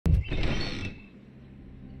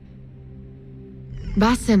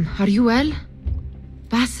Basim, are you well?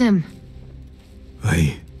 Basim.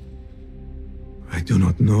 I do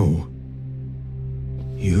not know.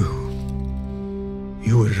 You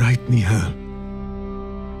were right, Nihal.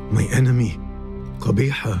 My enemy,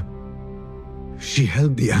 Qabiha, she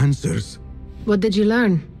held the answers. What did you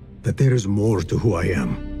learn? That there is more to who I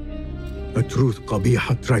am. A truth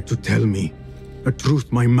Qabiha tried to tell me. A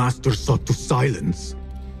truth my master sought to silence.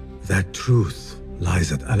 That truth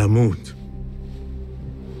lies at Alamut.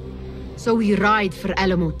 So we ride for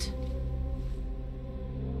Alamut.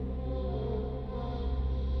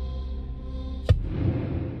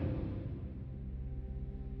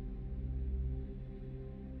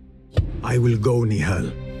 I will go,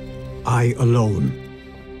 Nihal. I alone.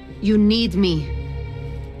 You need me.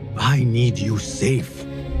 I need you safe.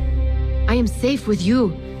 I am safe with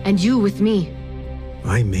you, and you with me.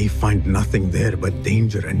 I may find nothing there but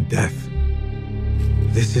danger and death.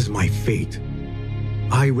 This is my fate.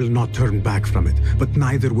 I will not turn back from it, but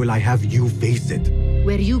neither will I have you face it.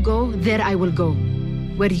 Where you go, there I will go.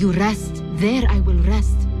 Where you rest, there I will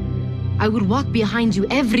rest. I will walk behind you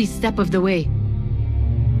every step of the way.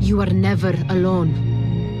 You are never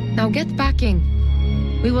alone. Now get packing.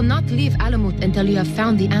 We will not leave Alamut until you have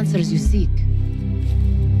found the answers you seek.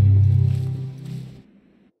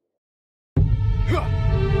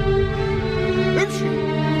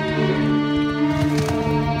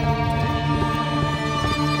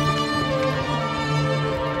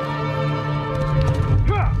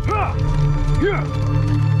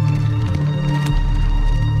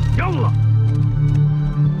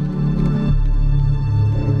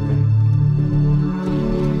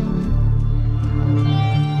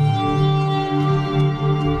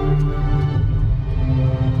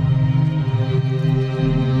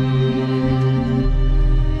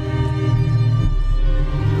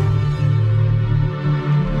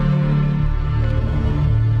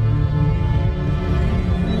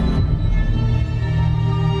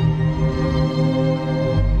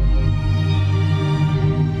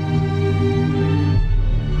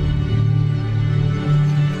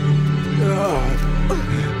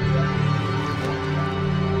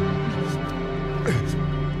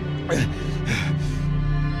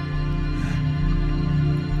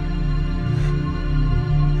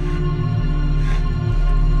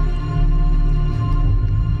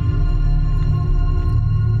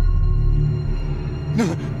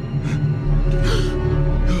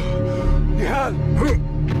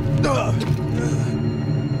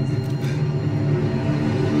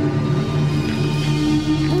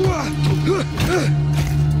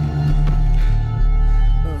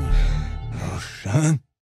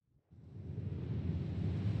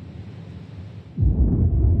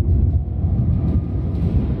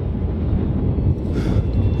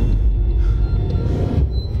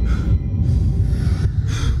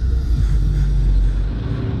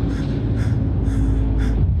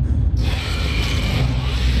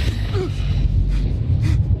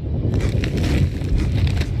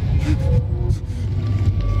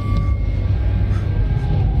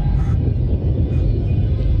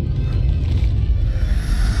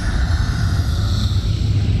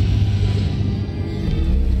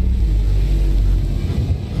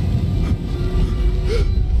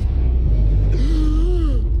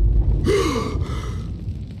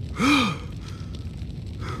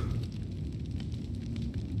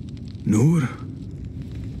 Noor?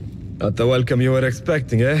 Not the welcome you were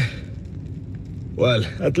expecting, eh? Well,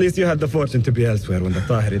 at least you had the fortune to be elsewhere when the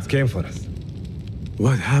Tahirids came for us.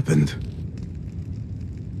 What happened?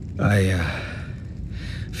 I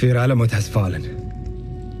fear Alamut has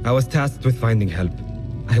fallen. I was tasked with finding help.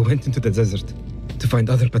 I went into the desert to find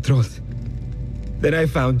other patrols. Then I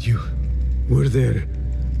found you. Were there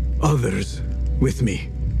others with me?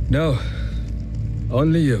 No,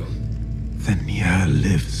 only you. Then Nihal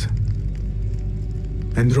lives.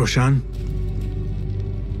 And Roshan?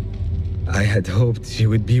 I had hoped she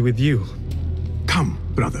would be with you. Come,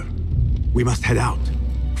 brother. We must head out.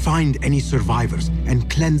 Find any survivors and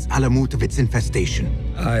cleanse Alamut of its infestation.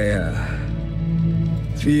 I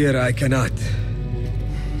fear I cannot.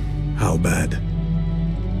 How bad?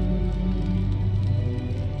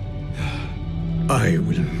 I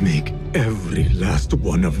will make every last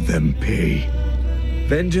one of them pay.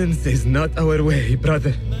 Vengeance is not our way,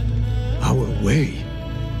 brother. Our way?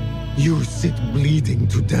 You sit bleeding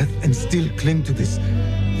to death and still cling to this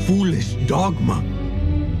foolish dogma.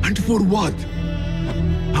 And for what?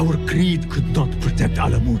 Our creed could not protect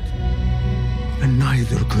Alamut. And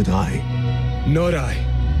neither could I. Nor I.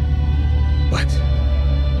 But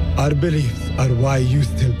our beliefs are why you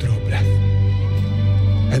still draw breath.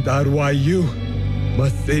 And are why you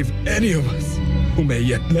must save any of us who may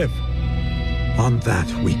yet live. On that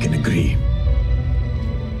we can agree.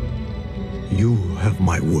 You have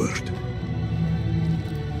my word.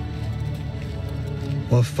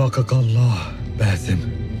 Waffaqak Allah,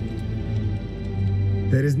 Basim.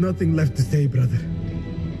 There is nothing left to say, brother.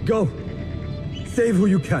 Go! Save who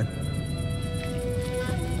you can.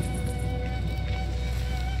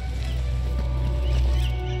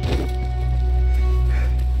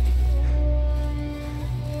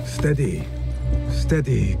 Steady.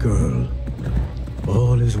 Steady, girl.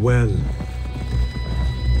 All is well.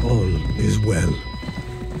 All is well.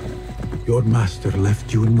 Your master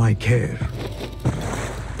left you in my care.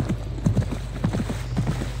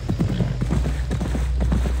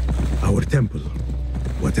 Our temple.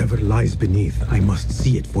 Whatever lies beneath, I must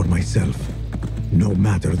see it for myself, no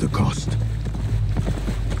matter the cost.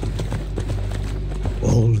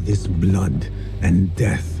 All this blood and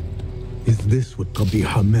death, is this what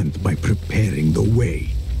Qabiha meant by preparing the way?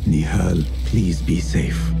 Nihal, please be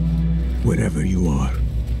safe, wherever you are.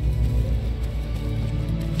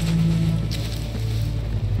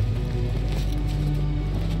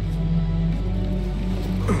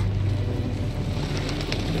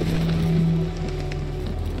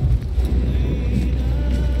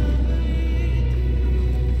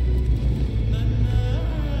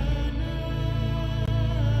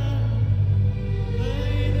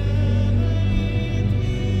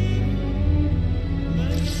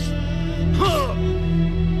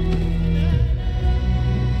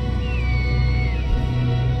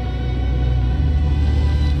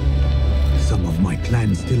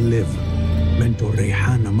 Clan still live. Mentor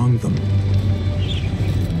Rayhan among them.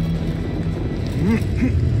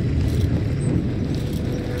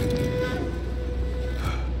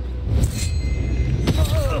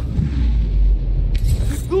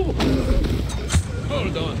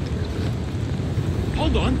 Hold on.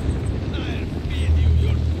 Hold on. I'll feed you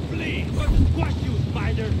your spleen. Squash you,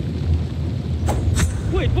 spider.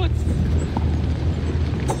 Wait, what?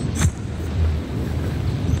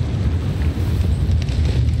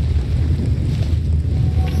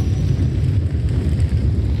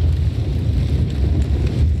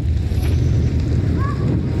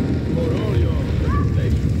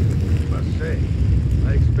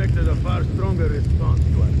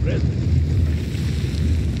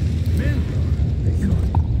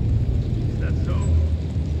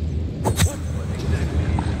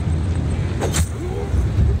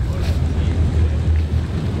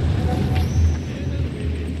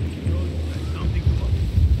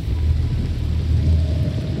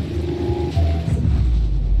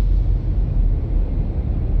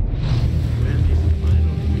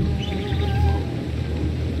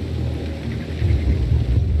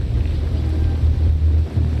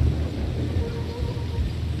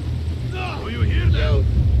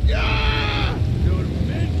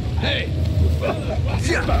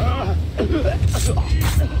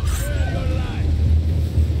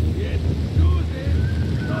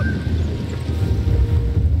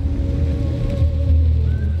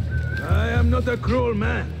 Not a cruel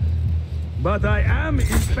man, but I am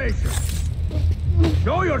impatient.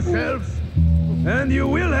 Show yourselves, and you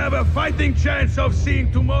will have a fighting chance of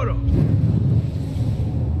seeing tomorrow.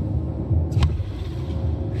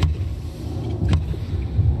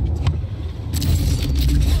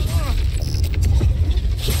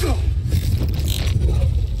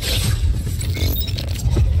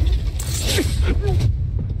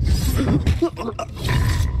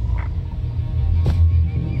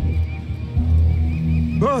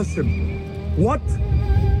 Basim, what?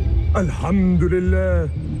 Alhamdulillah.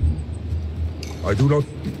 I do not...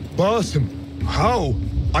 Basim, how?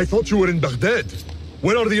 I thought you were in Baghdad.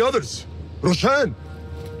 Where are the others? Roshan?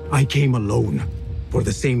 I came alone, for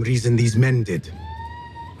the same reason these men did.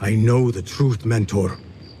 I know the truth, Mentor,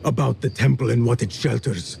 about the temple and what it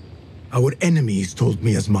shelters. Our enemies told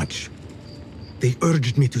me as much. They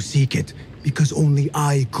urged me to seek it, because only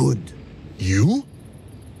I could. You?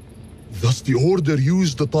 Thus the Order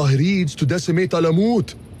used the Tahirids to decimate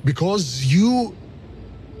Alamut, because you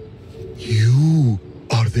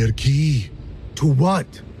are their key. To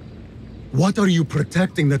what? What are you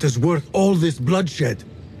protecting that is worth all this bloodshed?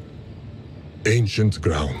 Ancient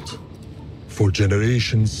ground. For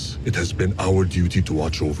generations, it has been our duty to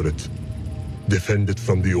watch over it. Defend it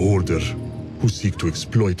from the Order, who seek to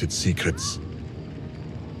exploit its secrets.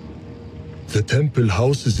 The temple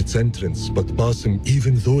houses its entrance, but Basim,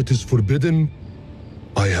 even though it is forbidden,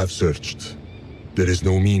 I have searched. There is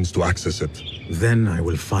no means to access it. Then I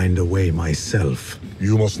will find a way myself.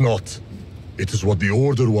 You must not. It is what the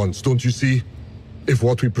Order wants, don't you see? If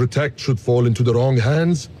what we protect should fall into the wrong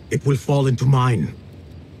hands... It will fall into mine.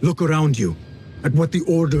 Look around you. at what the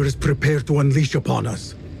Order is prepared to unleash upon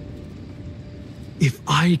us. If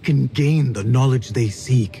I can gain the knowledge they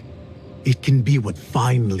seek, it can be what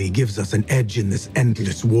finally gives us an edge in this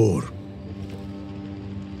endless war.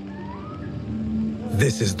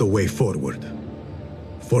 This is the way forward,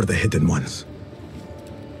 for the Hidden Ones.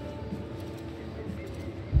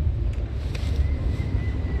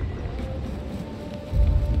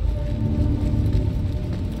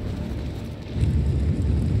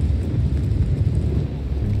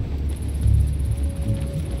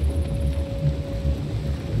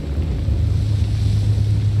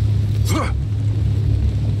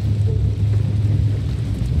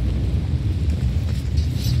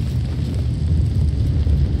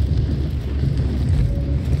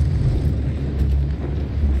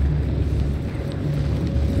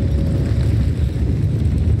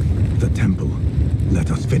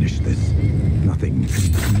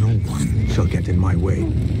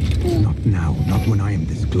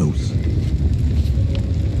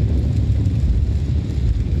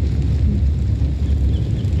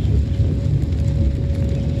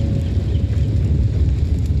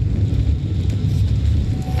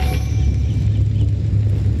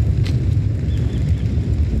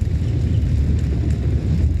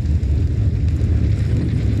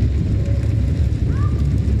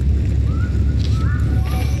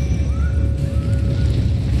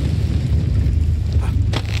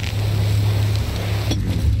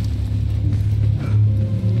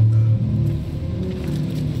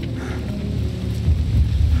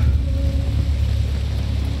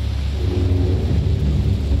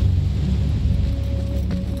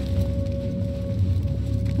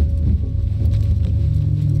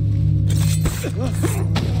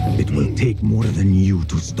 More than you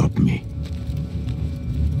to stop me.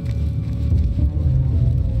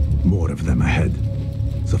 More of them ahead.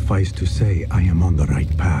 Suffice to say, I am on the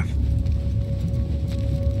right path.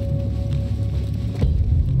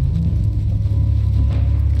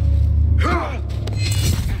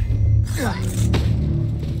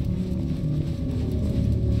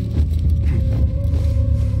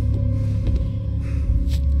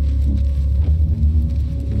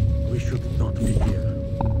 We should not be here.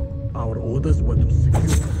 Our orders were to secure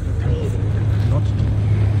the temple, not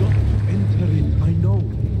to enter it, I know.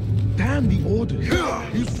 Damn the orders!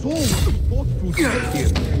 You saw what the fought through here.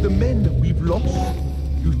 The men we've lost.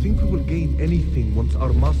 You think we will gain anything once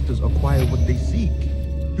our masters acquire what they seek?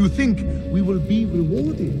 You think we will be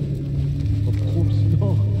rewarded? Of course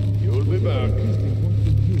not. You'll be back.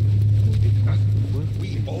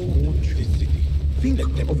 We own this city. Think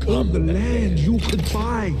of all the land you could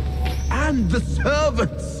buy. And the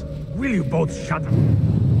servants! Will you both shut up?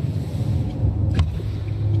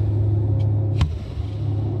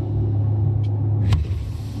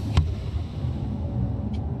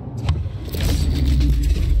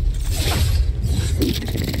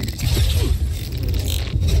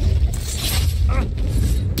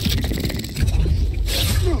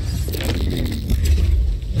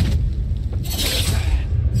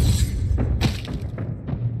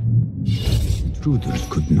 Intruders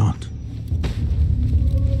could not.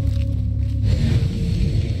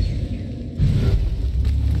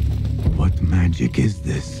 What magic is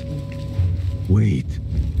this? Wait,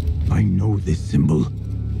 I know this symbol.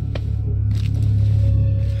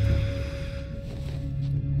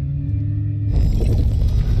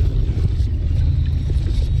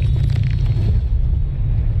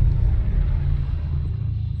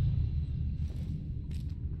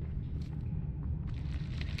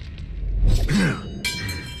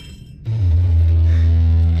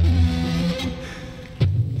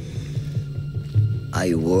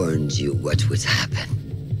 I warned you what would happen.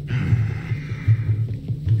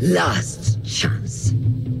 Last chance.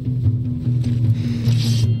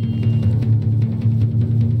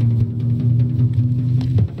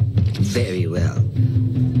 Very well.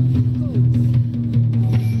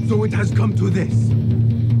 So it has come to this.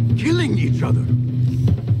 Killing each other.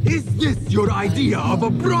 Is this your idea of a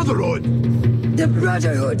brotherhood? The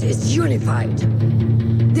Brotherhood is unified.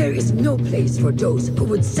 There is no place for those who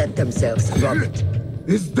would set themselves above it.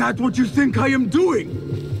 Is that what you think I am doing?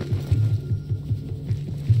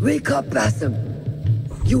 Wake up, Basim.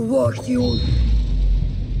 You walked the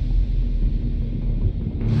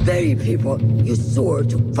very people you swore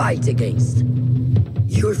to fight against.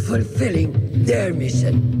 You're fulfilling their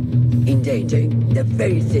mission, endangering the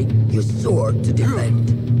very thing you swore to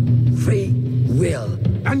defend. Free will.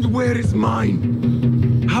 And where is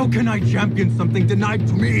mine? How can I champion something denied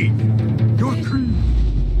to me? Your creed.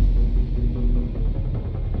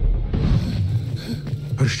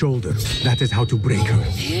 Her shoulder. That is how to break her.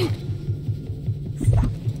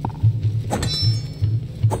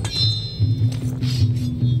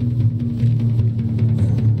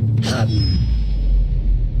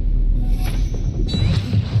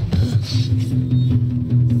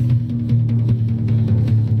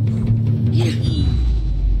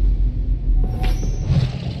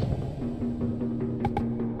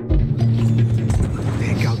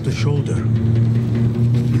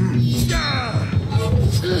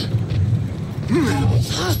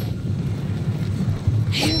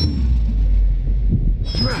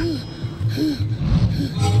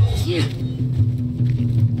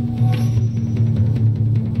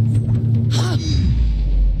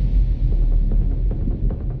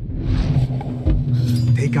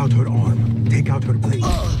 Take out her arm. Take out her blade.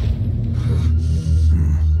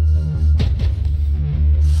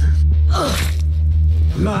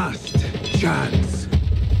 Last chance.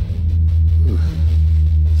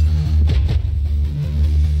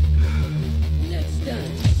 Let's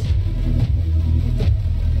dance.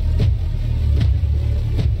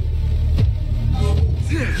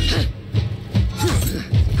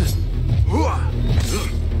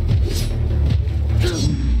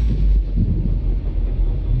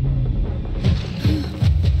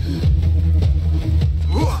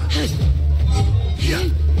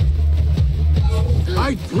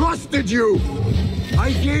 I trusted you!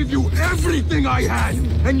 I gave you everything I had,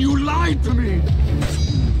 and you lied to me!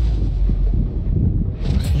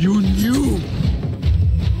 You knew!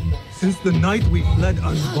 Since the night we fled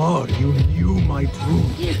Anbar, you knew my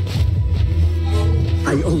truth.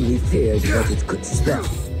 I only feared what it could spell,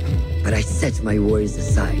 but I set my worries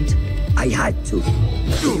aside. I had to.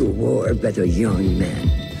 You were but a young man,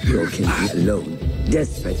 broken and alone,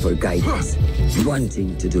 desperate for guidance,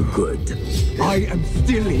 wanting to do good. I am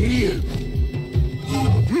still here!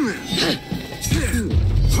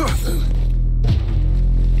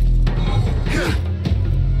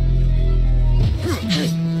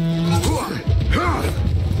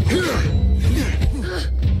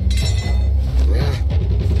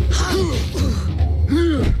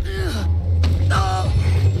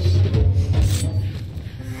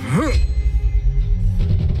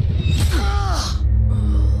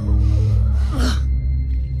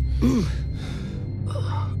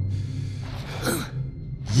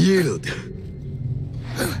 Yield.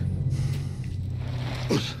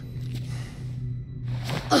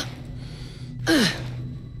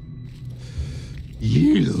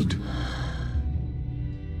 Yield.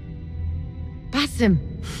 Basim.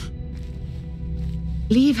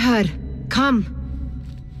 Leave her. Come.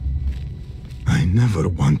 I never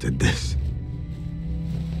wanted this.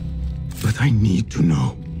 But I need to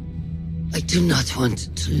know. I do not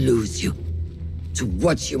want to lose you, to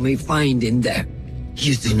what you may find in there.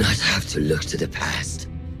 You do not have to look to the past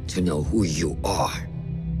to know who you are,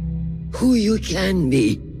 who you can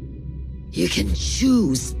be. You can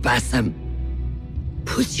choose, Basim.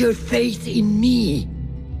 Put your faith in me.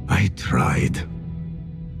 I tried.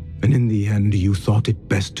 And in the end, you thought it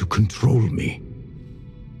best to control me.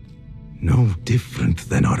 No different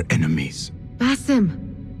than our enemies. Basim.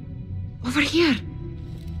 Over here.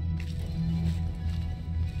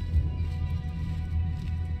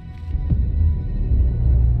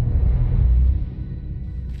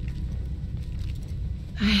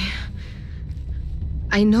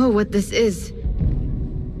 I know what this is.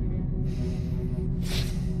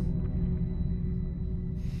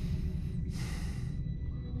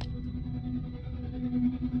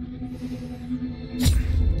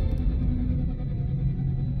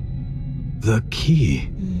 The key.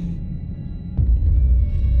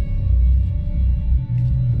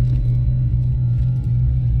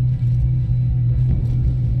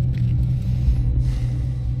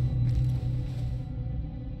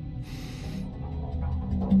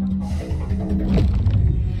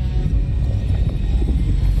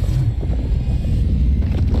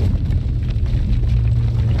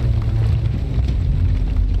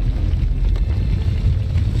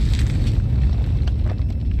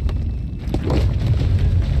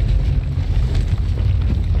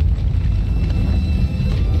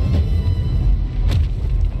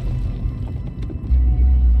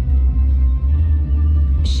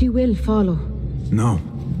 She will follow. No,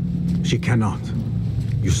 she cannot.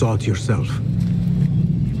 You saw it yourself.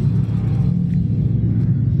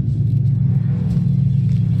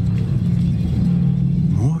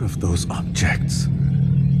 More of those objects.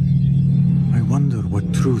 I wonder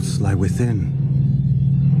what truths lie within.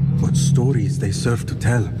 What stories they serve to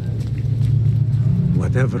tell.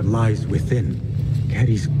 Whatever lies within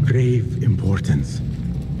carries grave importance.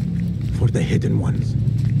 For the hidden ones.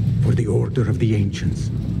 For the order of the ancients.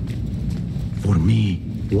 For me,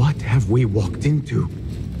 what have we walked into?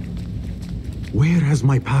 Where has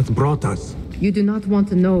my path brought us? You do not want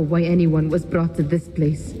to know why anyone was brought to this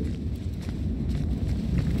place.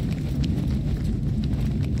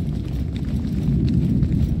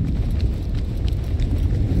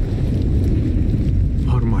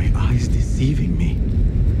 Are my eyes deceiving me?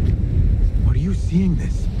 Are you seeing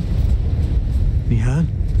this? Nihal?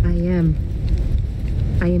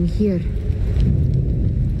 I am here.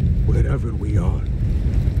 Wherever we are,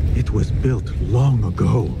 It was built long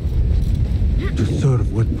ago. To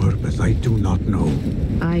serve what purpose, I do not know.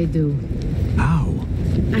 I do. How?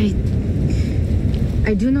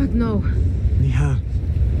 I do not know. Nihal,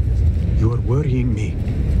 you are worrying me.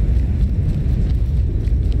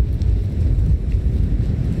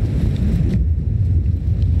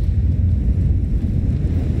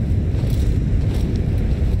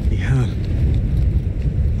 Nihal,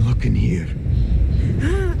 look in here.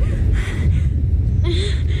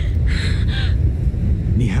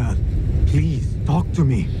 Nihal, please, talk to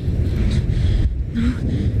me.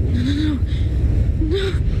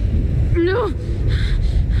 No!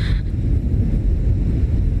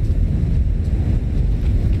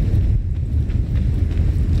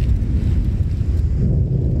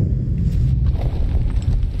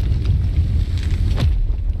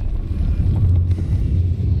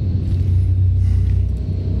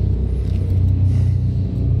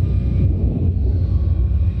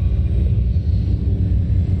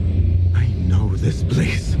 I know this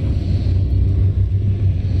place.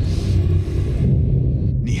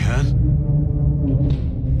 Nihal?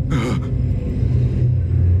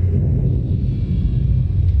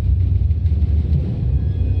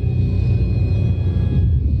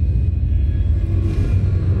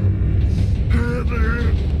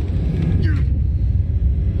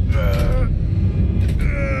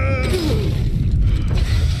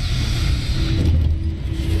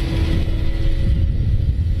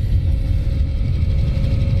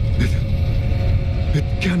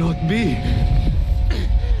 It cannot be.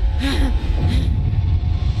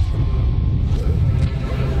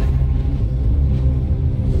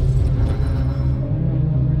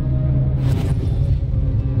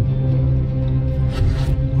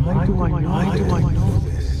 Why do I know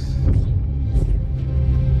this?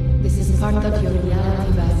 This is part of your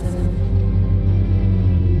reality, Basim.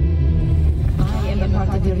 I am a part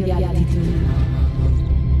of your reality too.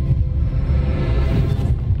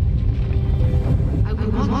 I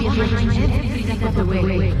will walk behind every step of the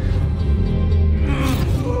way.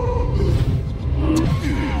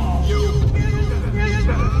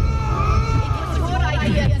 Your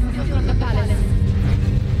idea to steal the palace.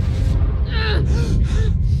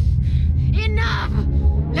 Enough!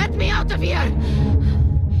 Let me out of here!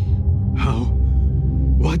 How?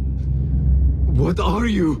 What are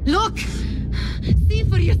you? Look! See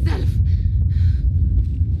for yourself!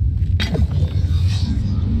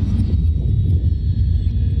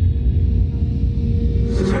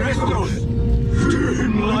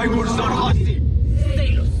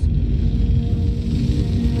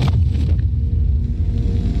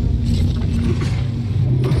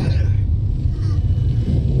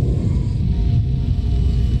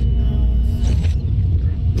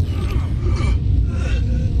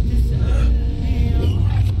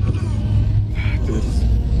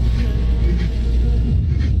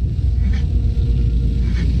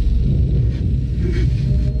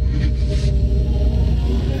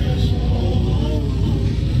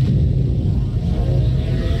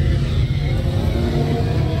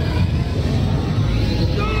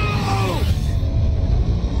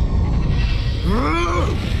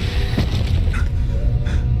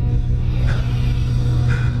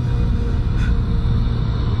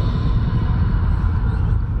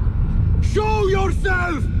 Show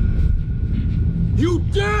yourself! You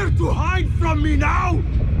dare to hide from me now?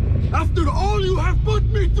 After all you have put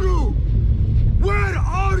me through? Where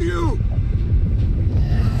are you?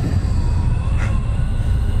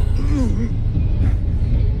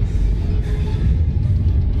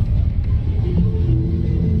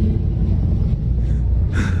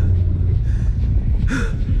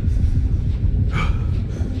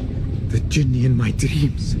 The Jinni in my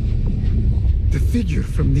dreams. The figure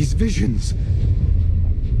from these visions.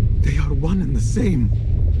 They are one and the same.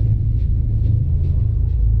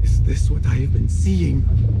 Is this what I have been seeing?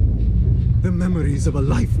 The memories of a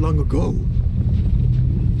life long ago.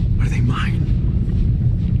 Are they mine?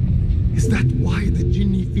 Is that why the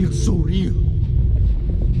Jinni feels so real?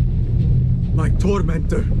 My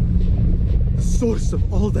tormentor. The source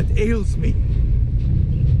of all that ails me.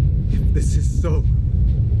 If this is so,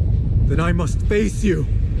 then I must face you.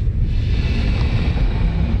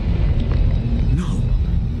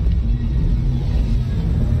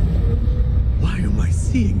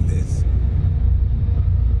 Seeing this.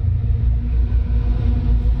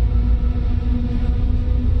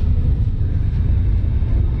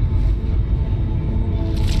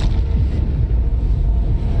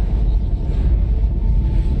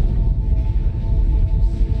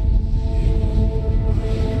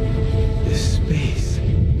 This space.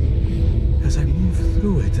 As I move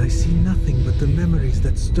through it, I see nothing but the memories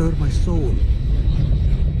that stir my soul.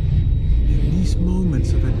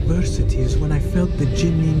 felt the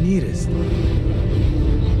Jinni nearest.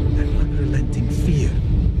 That unrelenting fear,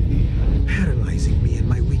 paralyzing me in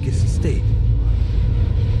my weakest state.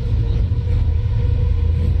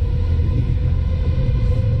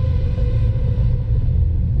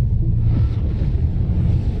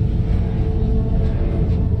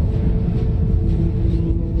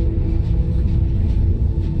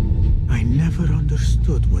 I never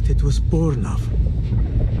understood what it was born of,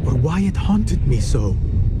 or why it haunted me so.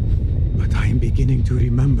 But I am beginning to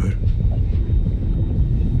remember.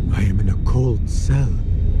 I am in a cold cell,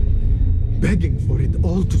 begging for it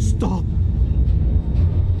all to stop.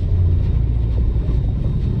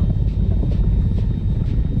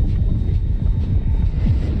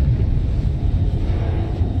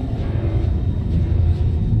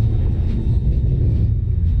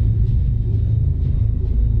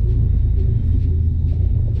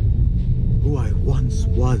 Who I once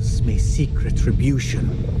was may seek retribution.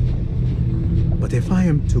 But if I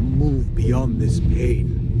am to move beyond this pain,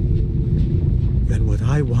 then what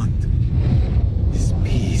I want is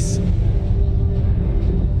peace.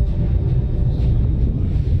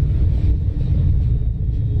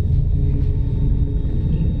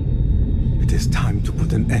 It is time to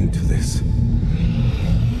put an end to this.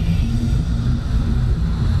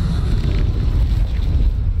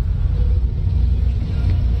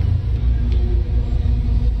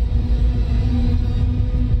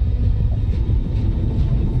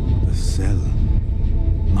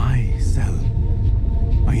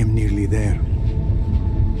 There.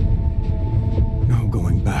 No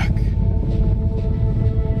going back.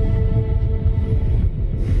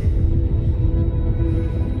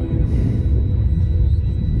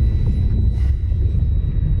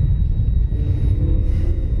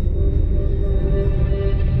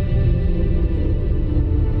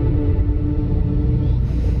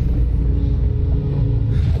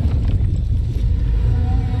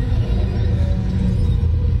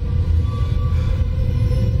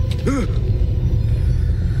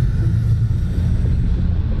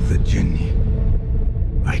 The Jinni.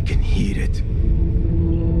 I can hear it.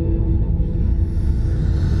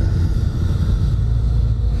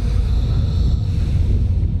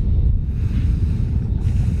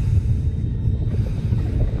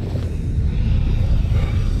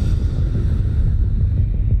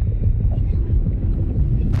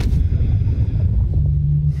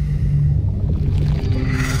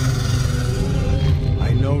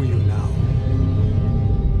 I know you now.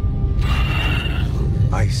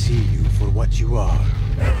 I see you for what you are.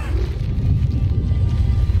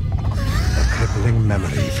 A crippling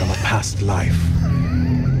memory from a past life.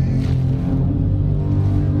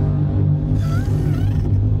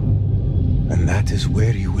 And that is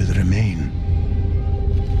where you will remain.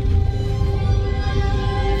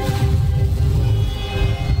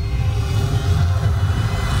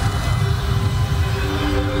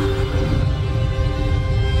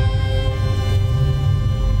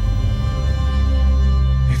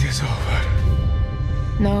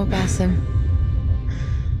 No, Basim.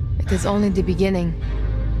 It is only the beginning.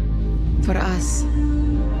 For us.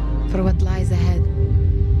 For what lies ahead.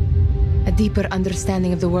 A deeper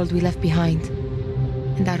understanding of the world we left behind.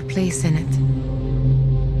 And our place in it.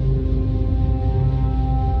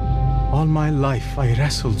 All my life I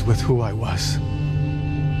wrestled with who I was.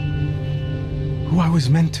 Who I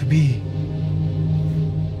was meant to be.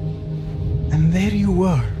 And there you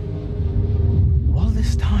were. All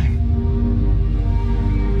this time.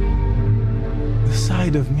 The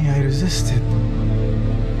side of me I resisted.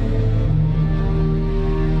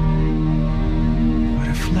 A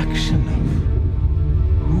reflection of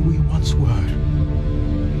who we once were.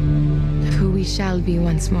 Of who we shall be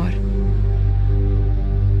once more.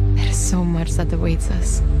 There is so much that awaits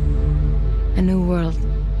us. A new world.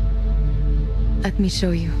 Let me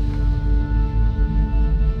show you.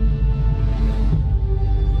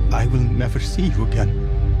 I will never see you again,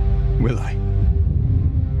 will I?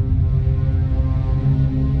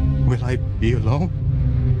 Will I be alone?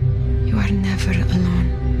 You are never alone.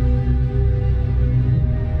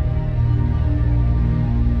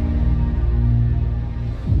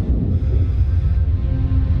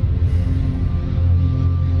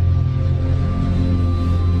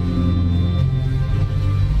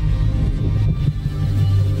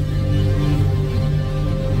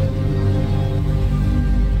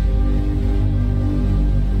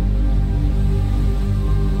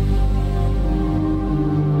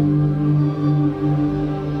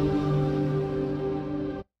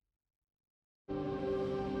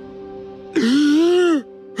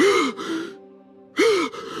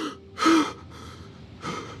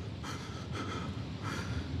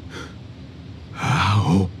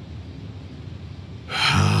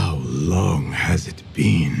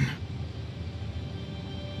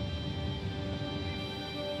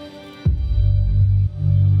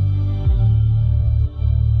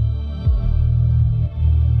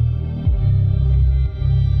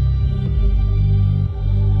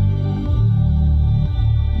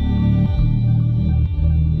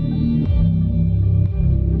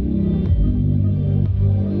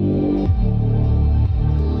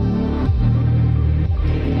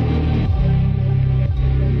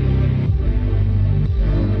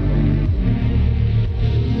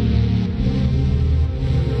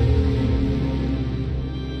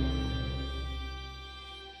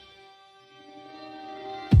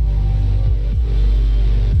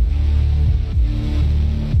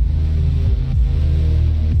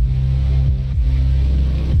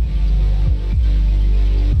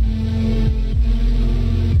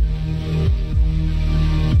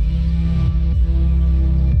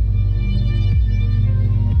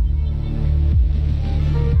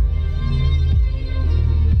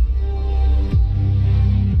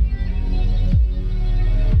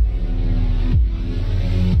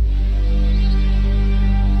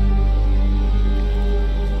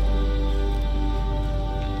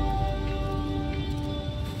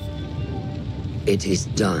 It is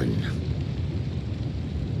done.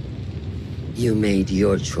 You made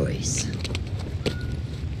your choice.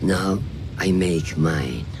 Now, I make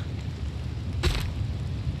mine.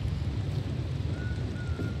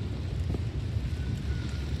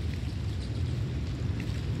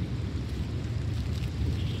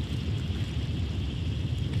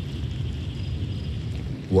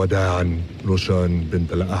 Wada'an, Roshan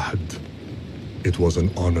bint al-Ahad. It was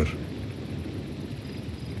an honor.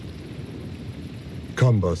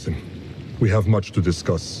 Come, Basim. We have much to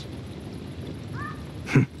discuss.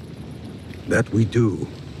 That we do,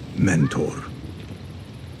 Mentor.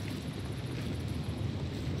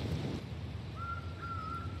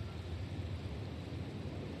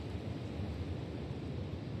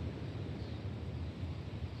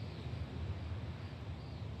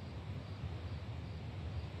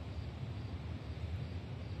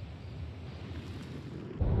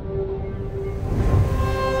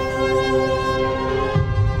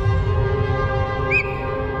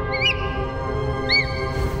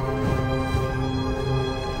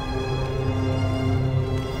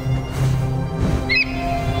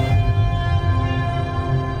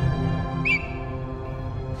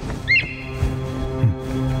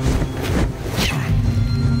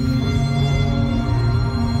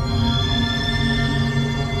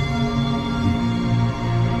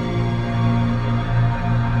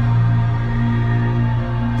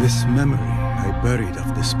 This memory I buried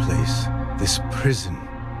of this place, this prison,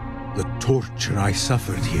 the torture I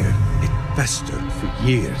suffered here, it festered for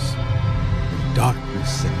years. In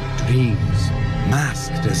darkness and dreams,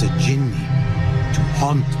 masked as a jinni, to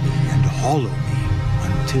haunt me and hollow me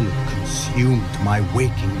until it consumed my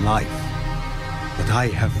waking life. But I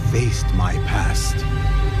have faced my past,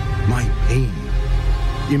 my pain,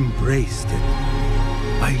 embraced it.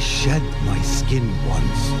 I shed my skin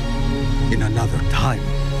once, in another time,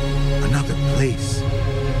 another place.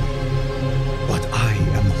 But I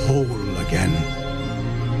am whole again.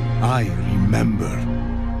 I remember.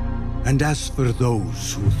 And as for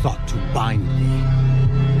those who thought to bind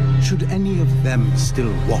me, should any of them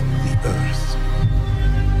still walk the earth,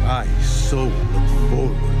 I so look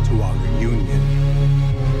forward to our reunion.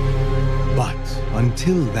 But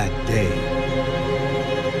until that day,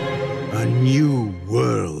 a new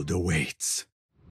world awaits.